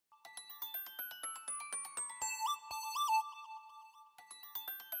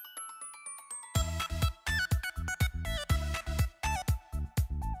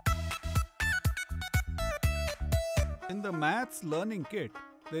In the maths learning kit,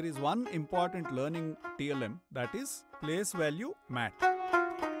 there is one important learning TLM, that is place value mat.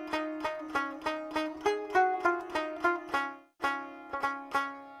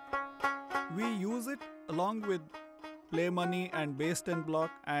 We use it along with play money and base 10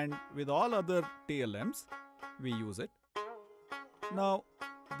 block, and with all other TLMs we use it. Now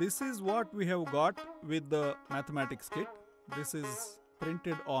this is what we have got with the mathematics kit. This is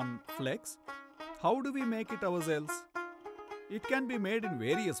printed on flex. How do we make it ourselves? It can be made in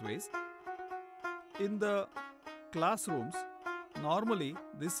various ways. In the classrooms, normally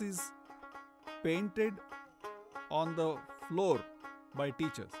this is painted on the floor by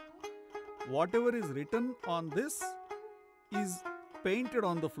teachers. Whatever is written on this is painted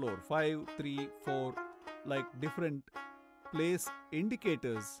on the floor. 5, 3, 4, like different place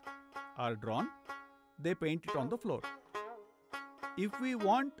indicators are drawn. They paint it on the floor. If we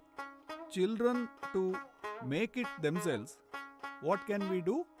want children to make it themselves, what can we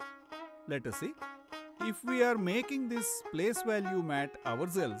do? Let us see. If we are making this place value mat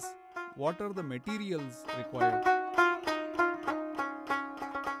ourselves, what are the materials required?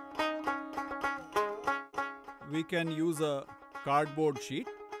 We can use a cardboard sheet,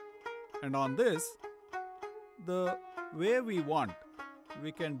 and on this, the way we want,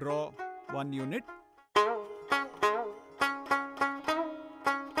 we can draw one unit.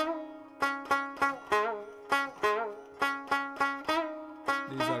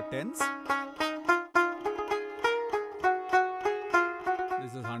 These are tens.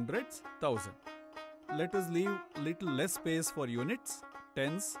 This is hundreds, thousand. Let us leave little less space for units.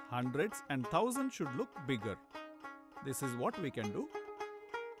 Tens, hundreds and thousand should look bigger. This is what we can do.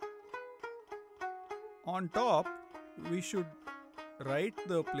 On top, we should write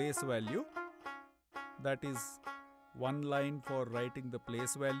the place value. That is one line for writing the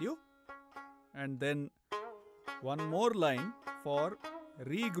place value, and then one more line for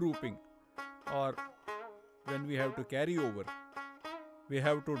regrouping, or when we have to carry over, we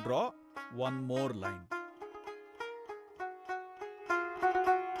have to draw one more line.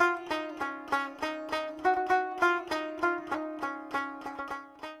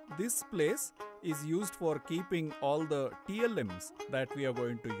 This place is used for keeping all the TLMs that we are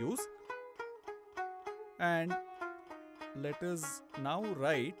going to use. And let us now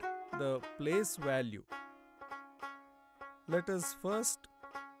write the place value. Let us first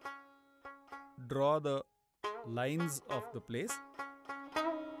draw the lines of the place.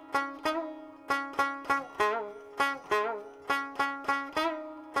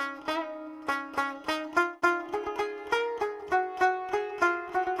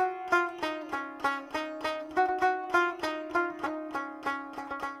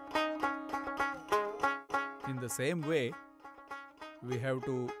 In the same way, we have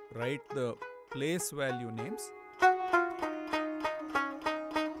to write the place value names.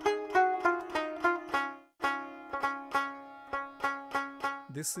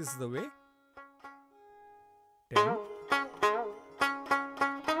 This is the way. 10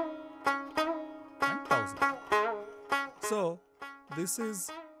 and 1000. So this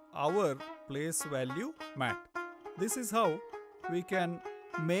is our place value mat. This is how we can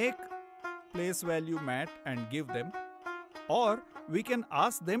make place value mat and give them, or we can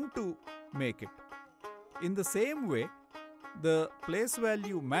ask them to make it. In the same way, the place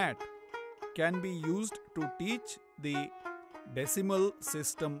value mat can be used to teach the decimal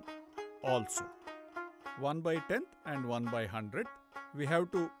system also. 1 by 10th and 1 by 100th. We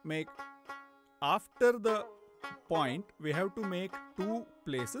have to make, after the point, we have to make two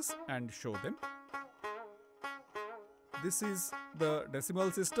places and show them. This is the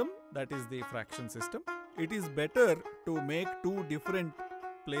decimal system, that is the fraction system. It is better to make two different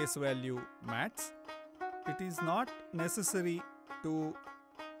place value mats. It is not necessary to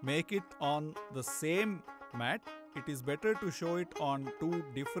make it on the same mat. It is better to show it on two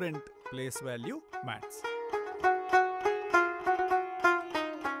different place value mats.